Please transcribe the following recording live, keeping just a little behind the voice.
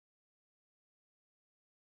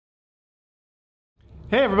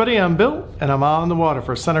Hey everybody, I'm Bill, and I'm on the water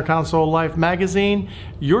for Center Console Life magazine,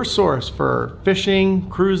 your source for fishing,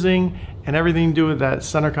 cruising, and everything to do with that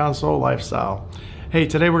Center Console lifestyle. Hey,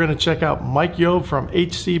 today we're going to check out Mike Yobe from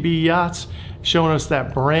HCB Yachts, showing us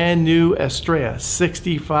that brand new Estrella,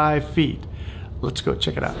 65 feet. Let's go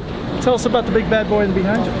check it out. Tell us about the big bad boy in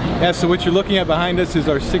behind you. Yeah, so what you're looking at behind us is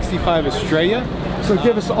our 65 Estrella. So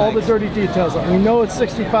give us all the dirty details. We know it's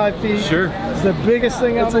 65 feet. Sure. It's the biggest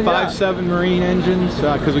thing out there. 5.7 marine engines,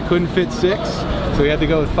 because we couldn't fit 6, so we had to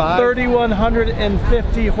go with 5.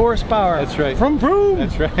 3,150 horsepower. That's right. Vroom, vroom.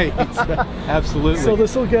 That's right. Absolutely. So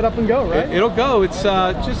this will get up and go, right? It'll go. It's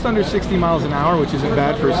just under 60 miles an hour, which isn't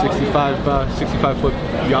bad for a 65-foot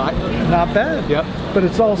yacht. Not bad. Yep. But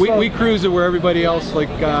it's also... We cruise it where everybody else, like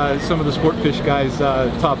some of the sport fish guys,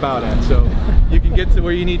 top out at. So you can get to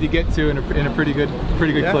where you need to get to in a pretty good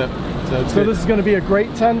clip. So this is going to be a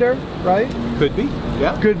great tender, right? Could be,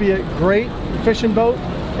 yeah. Could be a great fishing boat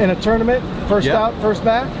in a tournament. First out, first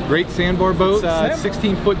back. Great sandbar boat,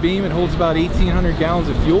 16-foot beam. It holds about 1,800 gallons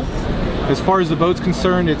of fuel. As far as the boat's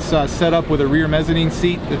concerned, it's set up with a rear mezzanine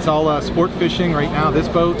seat. It's all sport fishing right now, this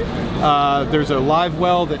boat. There's a live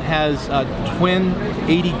well that has a twin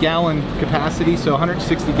 80-gallon capacity, so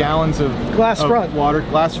 160 gallons of glass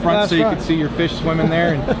front, so you can see your fish swimming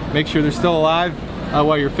there and make sure they're still alive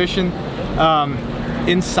while you're fishing.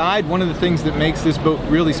 Inside, one of the things that makes this boat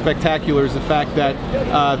really spectacular is the fact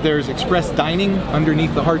that there's express dining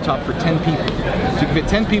underneath the hardtop for 10 people. So you can fit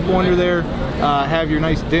 10 people under there, have your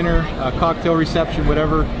nice dinner, cocktail reception,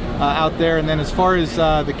 whatever, out there. And then as far as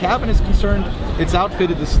the cabin is concerned, it's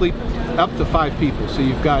outfitted to sleep up to 5 people. So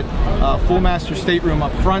you've got a full master stateroom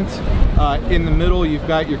up front. In the middle, you've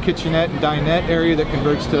got your kitchenette and dinette area that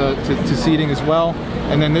converts to seating as well.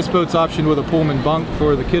 And then this boat's optioned with a Pullman bunk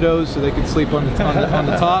for the kiddos, so they can sleep on the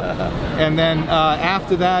top. And then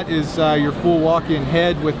after that is your full walk-in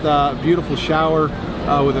head with a beautiful shower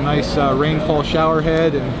with a nice rainfall shower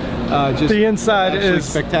head, and just the inside is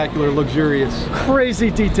spectacular, luxurious.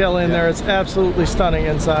 Crazy detail in there. It's absolutely stunning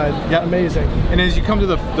inside. Yeah, amazing. And as you come to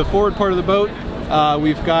the forward part of the boat,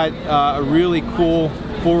 we've got a really cool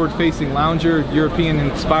forward-facing lounger,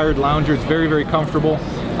 European-inspired lounger. It's very, very comfortable.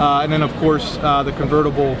 And then, of course, the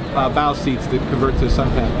convertible bow seats that convert to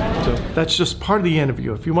sunpad. So that's just part of the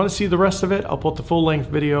interview. If you want to see the rest of it, I'll put the full-length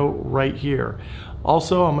video right here.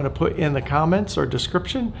 Also, I'm going to put in the comments or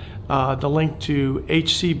description the link to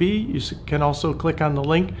HCB. You can also click on the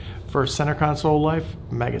link for Center Console Life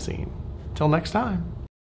magazine. Till next time.